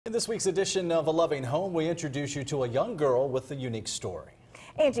In this week's edition of A Loving Home, we introduce you to a young girl with a unique story.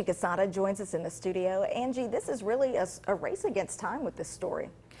 Angie Casada joins us in the studio. Angie, this is really a race against time with this story.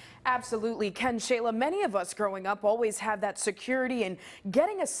 Absolutely, Ken, Shayla, many of us growing up always have that security in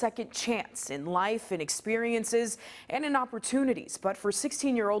getting a second chance in life and experiences and in opportunities. But for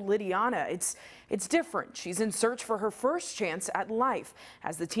 16-year-old Lidiana, it's different. She's in search for her first chance at life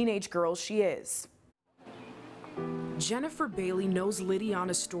as the teenage girl she is. Jennifer Bailey knows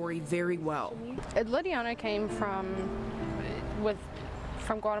Lidiana's story very well. Lidiana came from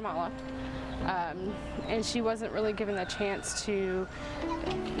Guatemala, and she wasn't really given the chance to,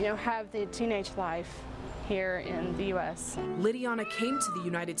 have the teenage life here in the U.S. Lidiana came to the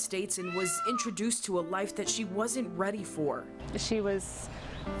United States and was introduced to a life that she wasn't ready for. She was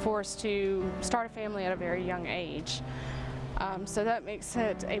forced to start a family at a very young age. So that makes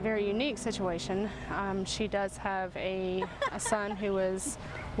it a very unique situation. She does have a son who is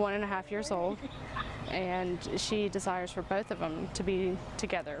 1.5 years old, and she desires for both of them to be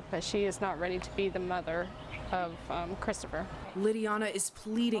together, but she is not ready to be the mother of Christopher. Lidiana is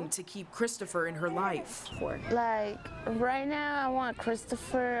pleading to keep Christopher in her life. Like, right now I want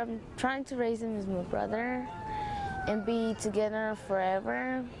Christopher. I'm trying to raise him as my brother and be together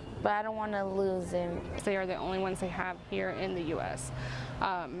forever, but I don't want to lose him. They are the only ones they have here in the U.S.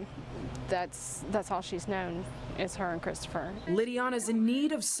 That's all she's known, is her and Christopher. Lidiana's in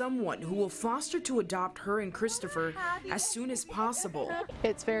need of someone who will foster to adopt her and Christopher as soon as possible.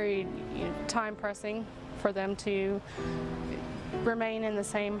 It's very time pressing for them to remain in the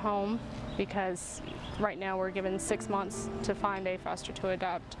same home, because right now we're given 6 months to find a foster to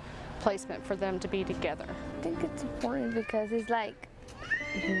adopt placement for them to be together. I think it's important because he's like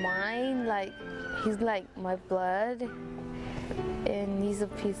mine, like he's like my blood, and he's a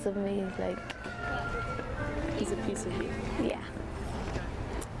piece of me. He's a piece of you. Yeah.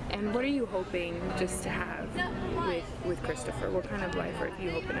 And what are you hoping just to have with Christopher? What kind of life are you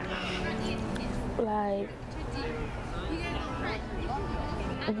hoping to have? Like,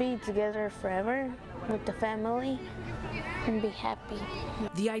 be together forever with the family and be happy.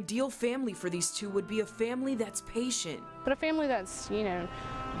 The ideal family for these two would be a family that's patient. But a family that's,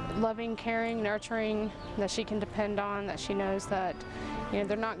 loving, caring, nurturing, that she can depend on, that she knows that,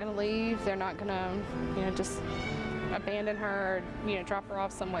 they're not going to leave, they're not going to, just abandon her, or, drop her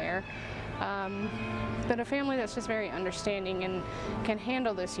off somewhere. But a family that's just very understanding and can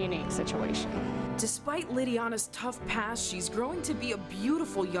handle this unique situation. Despite Lidiana's tough past, she's growing to be a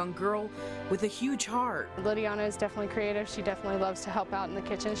beautiful young girl with a huge heart. Lidiana is definitely creative. She definitely loves to help out in the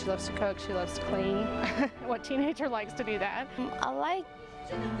kitchen. She loves to cook. She loves to clean. What teenager likes to do that? I like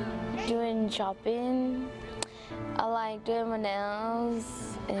doing shopping. I like doing my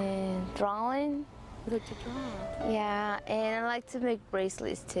nails and drawing. You like to draw? Yeah, and I like to make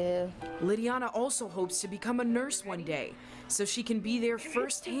bracelets too. Lidiana also hopes to become a nurse one day, so she can be there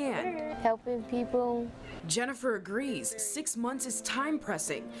firsthand. Helping people. Jennifer agrees 6 months is time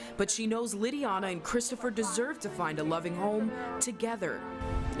pressing, but she knows Lidiana and Christopher deserve to find a loving home together.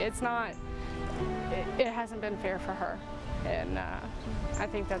 It hasn't been fair for her, and I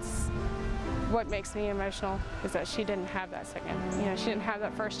think that's what makes me emotional, is that she didn't have that second, she didn't have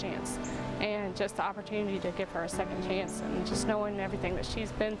that first chance, and just the opportunity to give her a second chance, and just knowing everything that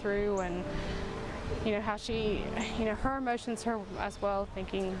she's been through, and how she, her emotions her as well,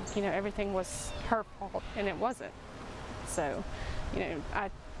 thinking, everything was her fault, and it wasn't. So, I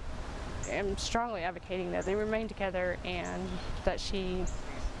am strongly advocating that they remain together, and that she,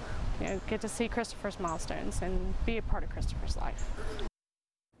 get to see Christopher's milestones and be a part of Christopher's life.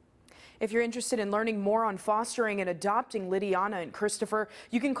 If you're interested in learning more on fostering and adopting Lidiana and Christopher,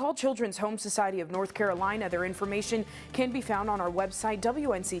 you can call Children's Home Society of North Carolina. Their information can be found on our website,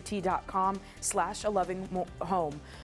 WNCT.com/aloving home.